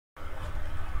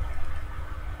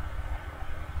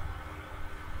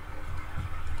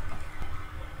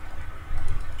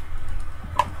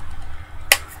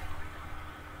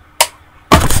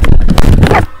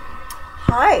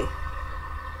Hi,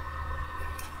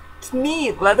 it's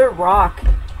me, Leathur Rokk.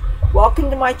 Welcome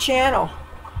to my channel.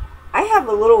 I have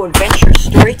a little adventure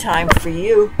story time for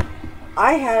you.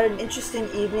 I had an interesting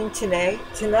evening today.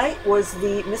 Tonight was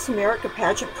the Miss America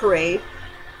Pageant Parade,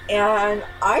 and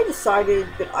I decided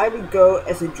that I would go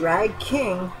as a drag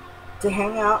king to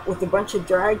hang out with a bunch of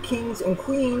drag kings and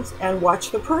queens and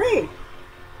watch the parade.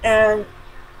 And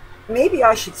maybe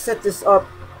I should set this up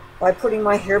by putting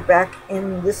my hair back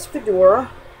in this fedora.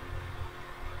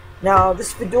 Now,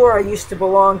 this fedora used to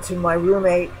belong to my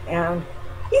roommate, and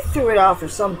he threw it out for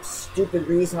some stupid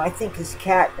reason. I think his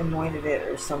cat anointed it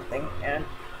or something, and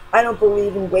I don't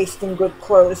believe in wasting good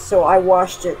clothes, so I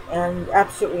washed it, and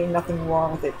absolutely nothing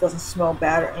wrong with it. It doesn't smell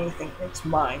bad or anything. It's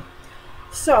mine.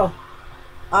 So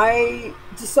I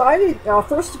decided, now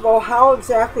first of all, how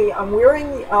exactly I'm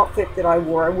wearing the outfit that I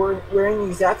wore. I'm wearing the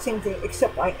exact same thing,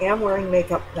 except I am wearing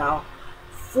makeup now.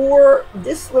 For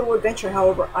this little adventure,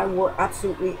 however, I wore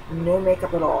absolutely no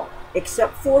makeup at all,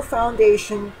 except for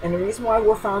foundation. And the reason why I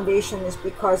wore foundation is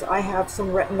because I have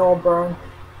some retinol burn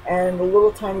and a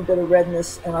little tiny bit of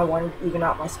redness, and I wanted to even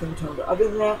out my skin tone. But other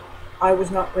than that, I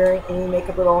was not wearing any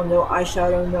makeup at all. No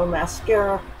eyeshadow, no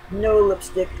mascara, no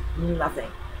lipstick,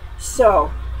 nothing. So,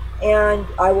 and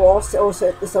I will also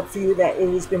set this up for you that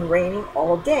it has been raining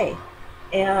all day.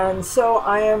 And so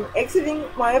I am exiting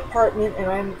my apartment, and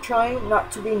I'm trying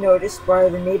not to be noticed by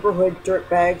the neighborhood dirt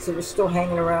bags that are still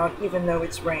hanging around even though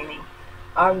it's raining.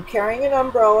 I'm carrying an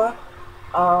umbrella,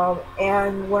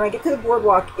 and when I get to the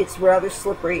boardwalk, it's rather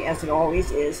slippery, as it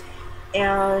always is.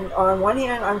 And on one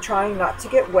hand, I'm trying not to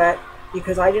get wet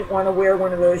because I didn't want to wear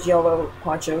one of those yellow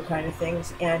poncho kind of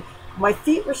things, and my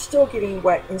feet were still getting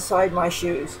wet inside my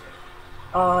shoes.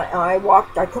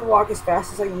 I couldn't walk as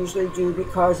fast as I usually do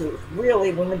because it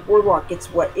really, when the boardwalk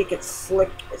gets wet, it gets slick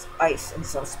as ice in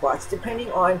some spots, depending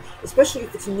on, especially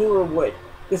if it's newer wood.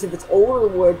 Because if it's older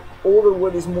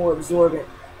wood is more absorbent,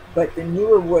 but the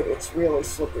newer wood, it's really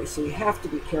slippery, so you have to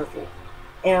be careful.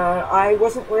 And I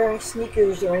wasn't wearing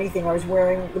sneakers or anything. I was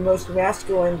wearing the most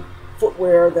masculine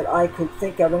footwear that I could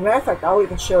think of. As a matter of fact, I'll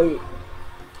even show you.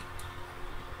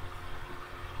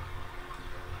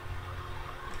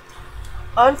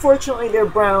 Unfortunately, they're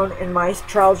brown, and my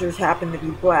trousers happen to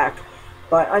be black.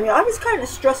 But, I mean, I was kind of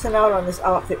stressing out on this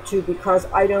outfit, too, because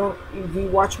I don't, if you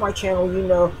watch my channel, you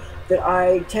know that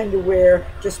I tend to wear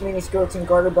just miniskirts and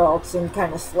garter belts and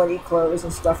kind of slutty clothes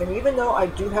and stuff. And even though I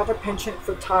do have a penchant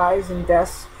for ties and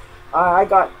vests, I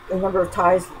got a number of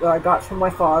ties that I got from my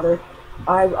father.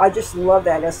 I just love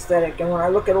that aesthetic. And when I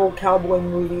look at old cowboy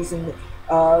movies and,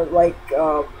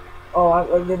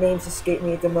 the names escape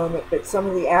me at the moment, but some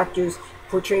of the actors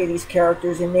portray these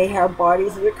characters, and they have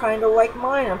bodies that are kind of like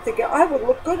mine. I'm thinking I would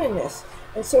look good in this,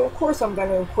 and so of course I'm going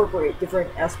to incorporate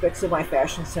different aspects of my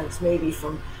fashion sense, maybe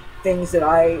from things that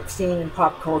I've seen in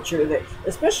pop culture, that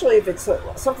especially if it's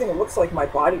something that looks like my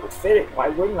body would fit it, why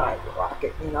wouldn't I rock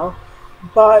it, you know?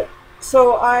 But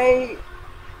so I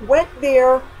went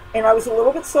there, and I was a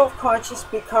little bit self-conscious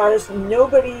because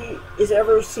nobody is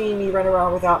ever seeing me run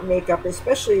around without makeup,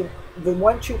 especially the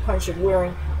 1-2 punch of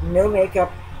wearing no makeup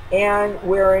and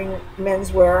wearing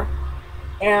menswear.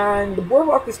 And the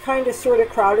boardwalk was kind of sort of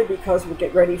crowded because we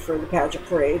get ready for the pageant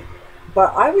parade.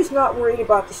 But I was not worried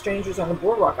about the strangers on the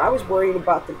boardwalk. I was worried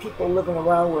about the people living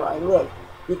around where I live,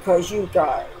 because you've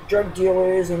got drug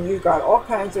dealers and you've got all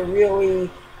kinds of really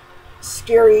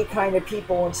scary kind of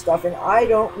people and stuff, and I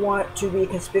don't want to be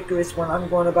conspicuous when I'm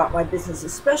going about my business,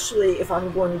 especially if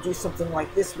I'm going to do something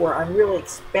like this where I'm really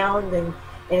expounding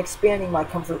and expanding my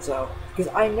comfort zone, because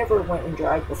I never went in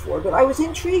drag before. But I was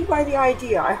intrigued by the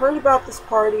idea. I heard about this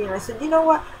party and I said, you know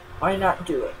what, why not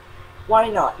do it? Why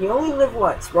not? You only live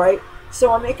once, right?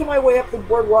 So I'm making my way up the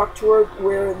boardwalk toward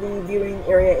where the viewing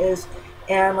area is,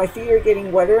 and my feet are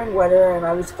getting wetter and wetter, and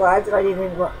I was glad that I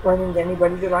didn't run into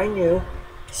anybody that I knew.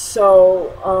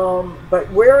 So,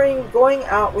 but going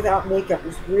out without makeup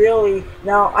is really,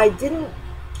 now I didn't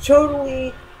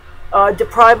totally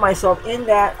deprive myself in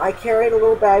that I carried a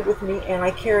little bag with me, and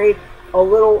I carried a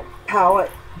little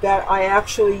palette that I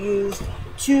actually used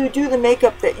to do the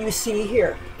makeup that you see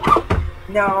here.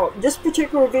 Now, this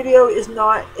particular video is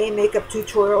not a makeup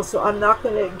tutorial, so I'm not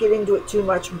going to get into it too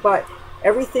much, but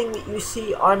everything that you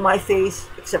see on my face,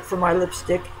 except for my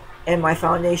lipstick and my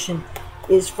foundation,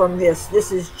 is from this.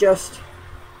 This is just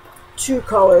 2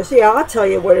 colors. Yeah, I'll tell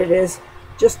you what it is.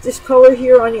 Just this color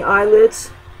here on the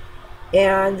eyelids,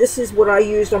 and this is what I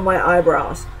used on my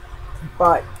eyebrows.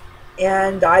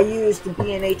 And I used the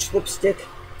B&H lipstick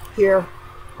here.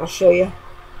 I'll show you.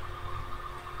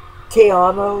 Te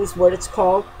Amo is what it's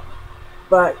called.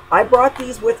 But I brought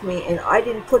these with me, and I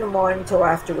didn't put them on until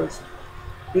afterwards.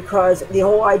 because the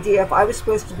whole idea, if I was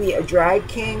supposed to be a drag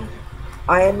king,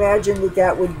 I imagined that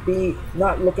that would be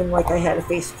not looking like I had a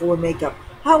face full of makeup.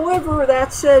 However,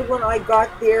 that said, when I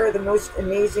got there, the most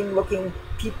amazing looking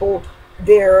people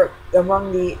there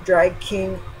among the drag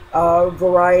king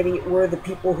variety were the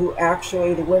people who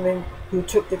actually, the women who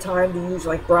took the time to use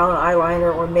like brown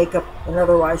eyeliner or makeup and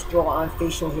otherwise draw on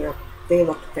facial hair. They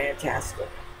looked fantastic.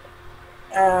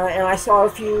 And I saw a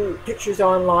few pictures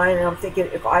online, and I'm thinking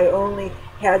if I only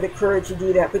had the courage to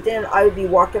do that. But then I would be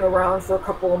walking around for a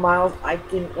couple of miles. I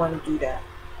didn't want to do that.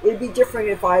 It'd be different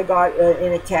if I got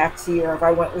in a taxi or if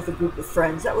I went with a group of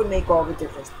friends. That would make all the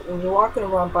difference. But when you're walking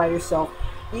around by yourself,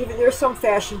 even there's some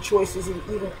fashion choices that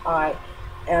even I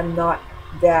am not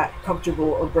that comfortable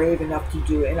or brave enough to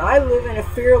do. And I live in a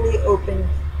fairly open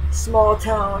small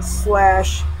town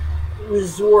slash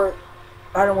resort.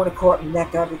 I don't want to call it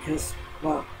Mecca because,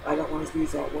 well, I don't want to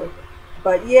use that word.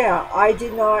 But yeah, I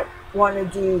did not want to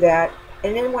do that.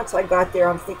 And then once I got there,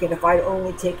 I'm thinking if I'd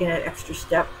only taken an extra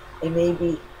step and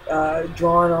maybe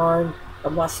drawn on a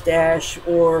mustache,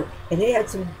 and they had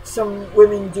some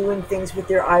women doing things with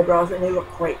their eyebrows and they look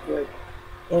quite good,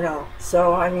 you know.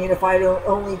 So I mean, if I'd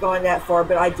only gone that far,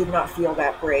 but I did not feel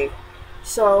that brave.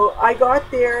 So I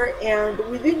got there, and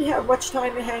we didn't have much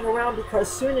time to hang around because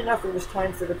soon enough it was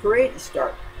time for the parade to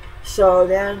start. So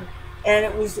then, and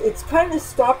it's kind of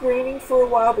stopped raining for a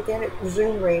while, but then it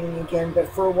resumed raining again. But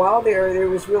for a while there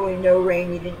was really no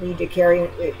rain. You didn't need to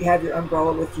have your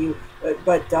umbrella with you.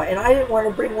 And I didn't want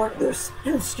to bring one of those,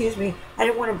 excuse me, I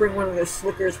didn't want to bring one of those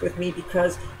slickers with me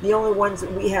because the only ones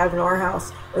that we have in our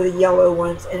house are the yellow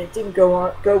ones, and it didn't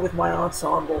go with my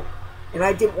ensemble. And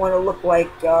I didn't want to look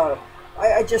like,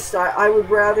 I would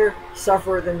rather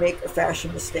suffer than make a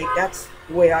fashion mistake. That's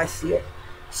the way I see it.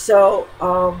 So,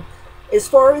 as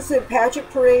far as the pageant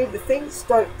parade, the thing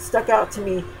stuck out to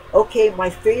me. Okay,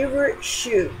 my favorite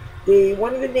shoe.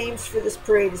 One of the names for this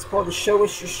parade is called the Show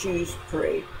Us Your Shoes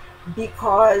Parade,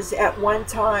 because at one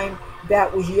time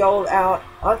that was yelled out.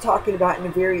 I'm talking about in the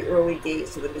very early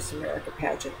days of the Miss America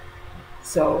pageant.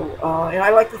 So, and I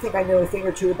like to think I know a thing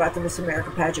or two about the Miss America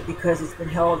pageant because it's been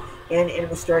held and it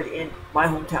was started in my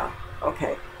hometown.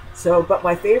 Okay. So, but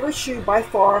my favorite shoe by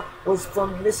far was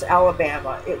from Miss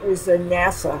Alabama. It was a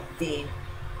NASA theme.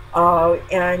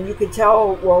 And you could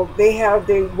tell, well, they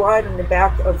ride on the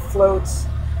back of floats,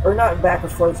 or not back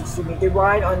of floats, excuse me. They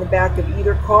ride on the back of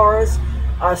either cars.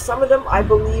 Some of them, I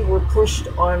believe, were pushed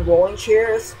on rolling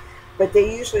chairs, but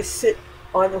they usually sit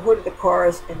on the hood of the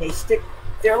cars and they stick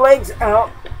their legs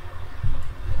out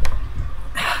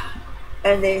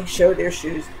and they show their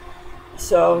shoes.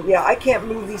 So yeah, I can't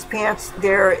move these pants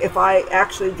there. If I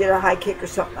actually did a high kick or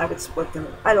something, I would split them.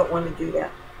 I don't want to do that.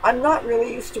 I'm not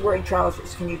really used to wearing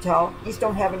trousers, can you tell? These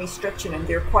don't have any stretch in them.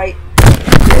 They're quite,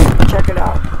 check it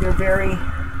out.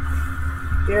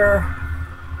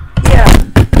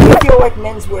 They feel like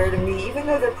menswear to me, even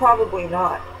though they're probably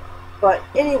not. But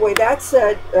anyway, that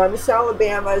said, Miss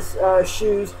Alabama's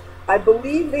shoes, I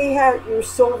believe they were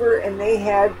silver and they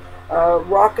had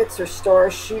rockets or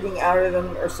stars shooting out of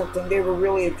them or something. They were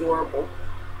really adorable.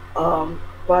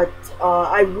 But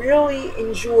I really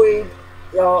enjoyed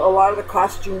a lot of the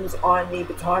costumes on the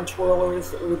baton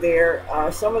twirlers that were there.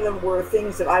 Some of them were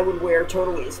things that I would wear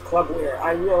totally as club wear.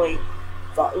 I really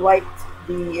liked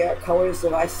the colors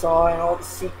that I saw and all the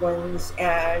sequins,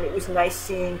 and it was nice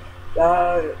seeing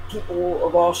people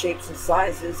of all shapes and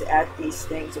sizes at these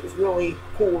things. It was really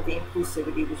cool. The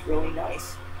inclusivity was really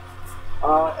nice.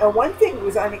 And one thing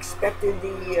was unexpected.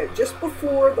 Just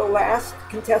before the last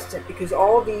contestant, because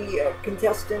all the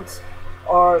contestants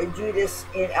do this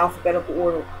in alphabetical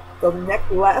order. The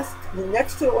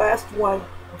next to the last one,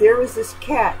 there was this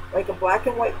cat, like a black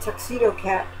and white tuxedo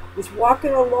cat, was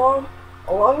walking along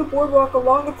the boardwalk,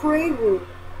 along the parade route,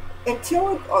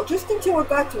 just until it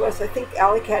got to us. I think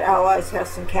Alley Cat Allies has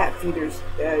some cat feeders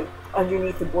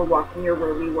underneath the boardwalk near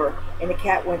where we were, and the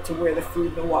cat went to where the food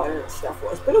and the water and stuff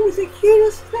was. But it was the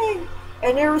cutest thing.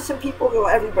 And there were some people,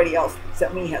 everybody else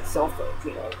except me had cell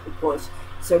phones, of course.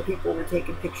 So people were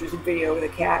taking pictures and video of the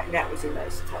cat, and that was a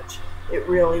nice touch. It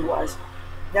really was.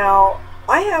 Now,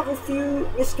 I have a few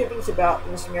misgivings about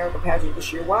the Miss America pageant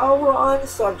this year. While we're on the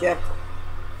subject,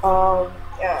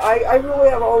 I really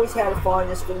have always had a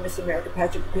fondness for the Miss America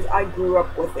pageant because I grew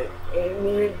up with it. I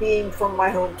mean, it being from my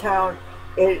hometown,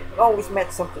 it always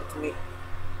meant something to me.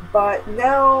 But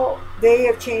now they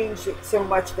have changed it so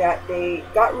much that they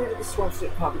got rid of the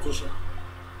swimsuit competition.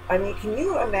 I mean, can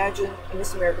you imagine a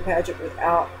Miss America pageant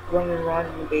without running around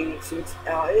in the bathing suits?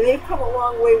 They've come a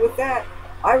long way with that.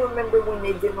 I remember when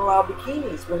they didn't allow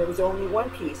bikinis, when it was only one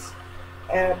piece.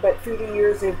 But through the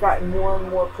years, they've gotten more and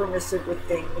more permissive with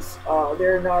things.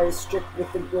 They're not as strict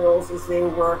with the girls as they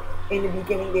were. In the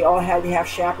beginning, they all had to have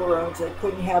chaperones. They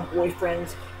couldn't have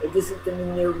boyfriends visit them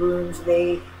in their rooms.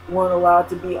 They weren't allowed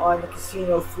to be on the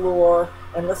casino floor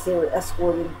unless they were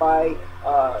escorted by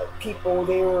people.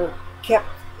 They were kept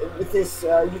with this.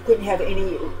 You couldn't have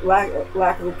any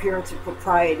lack of appearance and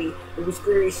propriety. It was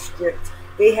very strict.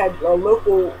 They had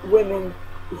local women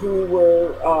who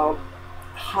were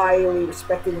highly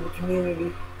respected in the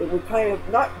community that would kind of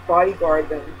not bodyguard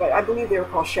them, but I believe they were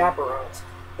called chaperones,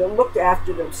 that looked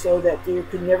after them so that there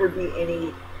could never be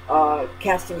any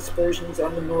casting aspersions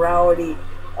on the morality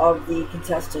of the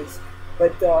contestants.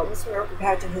 But Miss America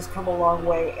Pageant has come a long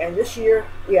way, and this year,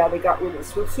 yeah, they got rid of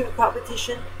the swimsuit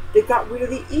competition. They got rid of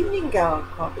the evening gown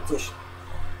competition.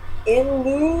 In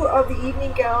lieu of the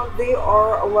evening gown, they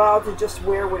are allowed to just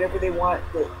wear whatever they want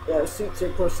that suits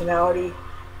their personality.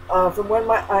 From what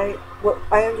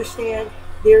I understand,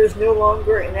 there is no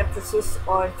longer an emphasis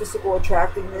on physical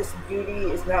attractiveness. Beauty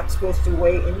is not supposed to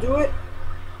weigh into it.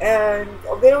 And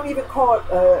they don't even call it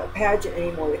a pageant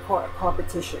anymore. They call it a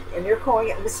competition. And they're calling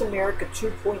it Miss America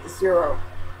 2.0.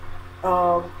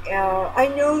 And I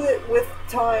know that with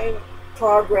time,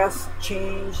 progress,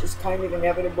 change is kind of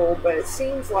inevitable, but it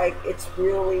seems like it's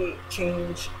really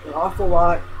changed an awful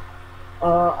lot.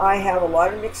 I have a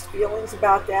lot of mixed feelings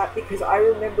about that, because I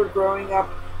remember growing up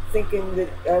thinking that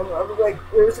like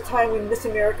there was a time when Miss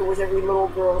America was every little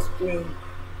girl's dream,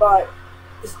 but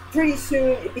pretty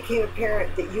soon it became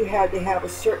apparent that you had to have a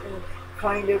certain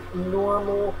kind of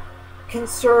normal,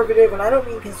 conservative, and I don't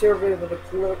mean conservative in a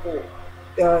political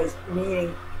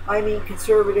meaning. I mean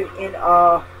conservative in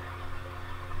a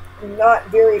not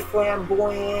very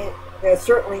flamboyant,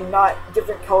 certainly not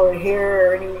different colored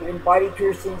hair or any even body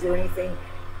piercings or anything.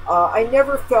 I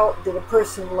never felt that a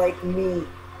person like me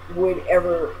would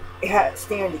ever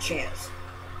stand a chance.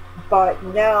 But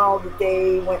now that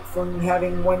they went from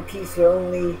having one piece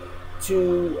only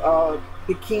to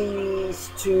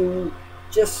bikinis to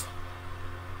just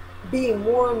being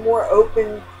more and more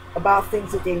open about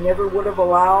things that they never would have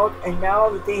allowed, and now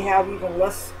that they have even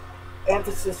less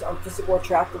emphasis on physical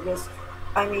attractiveness,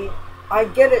 I mean, I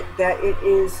get it that it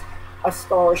is a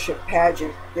scholarship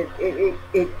pageant, that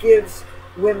it gives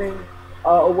women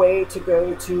a way to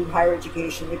go to higher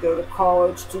education, to go to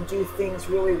college, to do things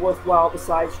really worthwhile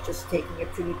besides just taking a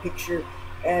pretty picture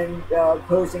and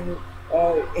posing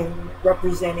and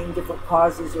representing different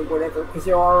causes or whatever, because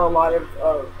there are a lot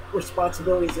of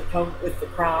responsibilities that come with the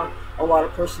crown, a lot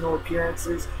of personal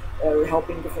appearances,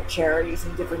 helping different charities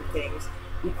and different things,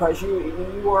 because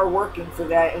you are working for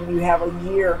that and you have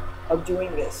a year of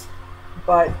doing this.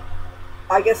 But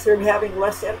I guess they're having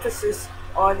less emphasis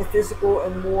on the physical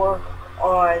and more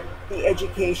on the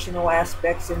educational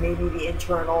aspects and maybe the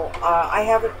internal. I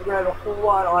haven't read a whole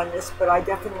lot on this, but I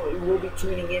definitely will be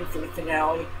tuning in for the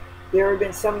finale. There have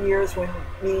been some years when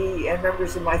me and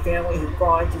members of my family have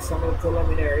gone to some of the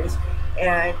preliminaries,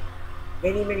 and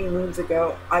many moons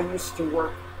ago I used to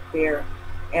work there,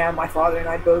 and my father and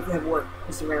I both have worked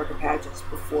Miss America pageants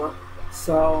before.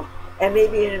 So, and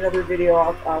maybe in another video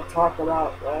I'll talk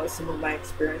about some of my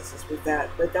experiences with that.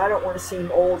 But I don't want to seem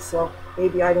old, so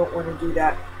maybe I don't want to do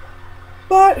that.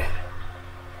 But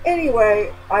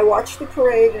anyway, I watched the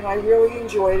parade and I really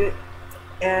enjoyed it.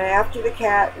 And after the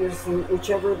cat was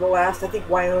whichever the last, I think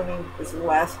Wyoming was the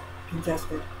last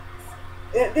contestant.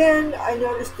 And then I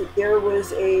noticed that there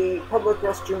was a public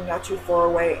restroom not too far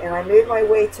away, and I made my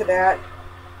way to that.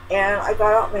 And I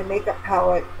got out my makeup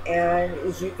palette, and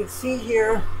as you can see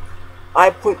here, I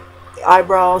put the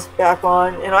eyebrows back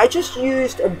on, and I just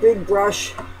used a big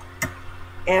brush,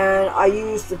 and I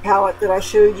used the palette that I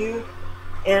showed you,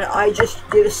 and I just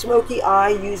did a smoky eye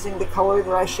using the color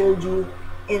that I showed you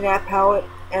in that palette,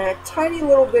 and a tiny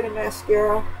little bit of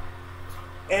mascara,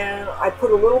 and I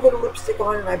put a little bit of lipstick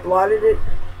on and I blotted it,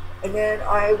 and then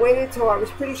I waited till I was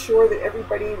pretty sure that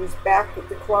everybody was back at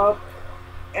the club,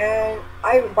 and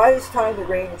by this time the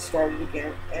rain had started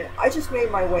again, and I just made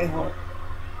my way home,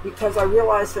 because I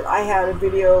realized that I had a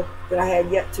video that I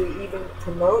had yet to even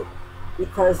promote,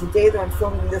 because the day that I'm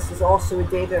filming this is also a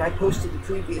day that I posted the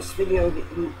previous video that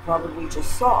you probably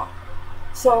just saw.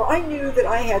 So I knew that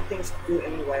I had things to do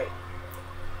anyway.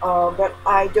 But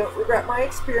I don't regret my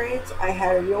experience. I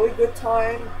had a really good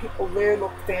time. People there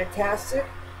looked fantastic,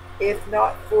 if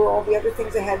not for all the other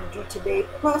things I had to do today.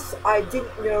 Plus, I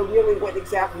didn't know really what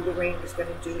exactly the rain was going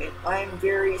to do, and I'm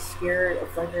very scared of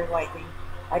thunder and lightning.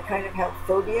 I kind of have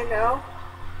phobia now.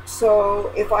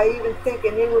 So if I even think,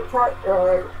 and they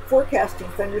were forecasting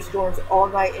thunderstorms all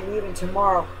night and even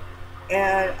tomorrow,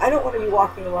 And I don't want to be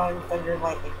walking around in thunder and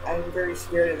lightning. I'm very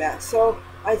scared of that. So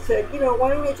I said, why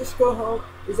don't I just go home?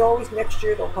 There's always next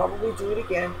year. They'll probably do it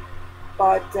again.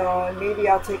 But maybe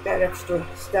I'll take that extra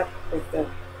step with the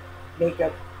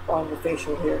makeup on the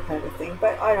facial hair kind of thing.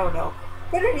 But I don't know.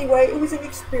 But anyway, it was an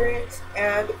experience.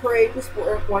 And the parade was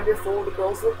wonderful. The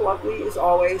girls looked lovely as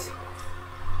always.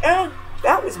 And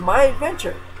that was my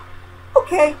adventure.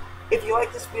 Okay, if you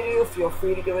like this video, feel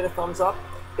free to give it a thumbs up.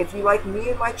 If you like me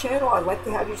and my channel, I'd like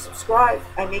to have you subscribe.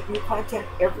 I make new content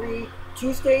every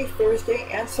Tuesday, Thursday,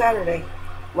 and Saturday.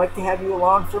 I'd like to have you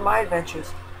along for my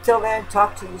adventures. Till then,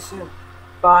 talk to you soon.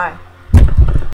 Bye.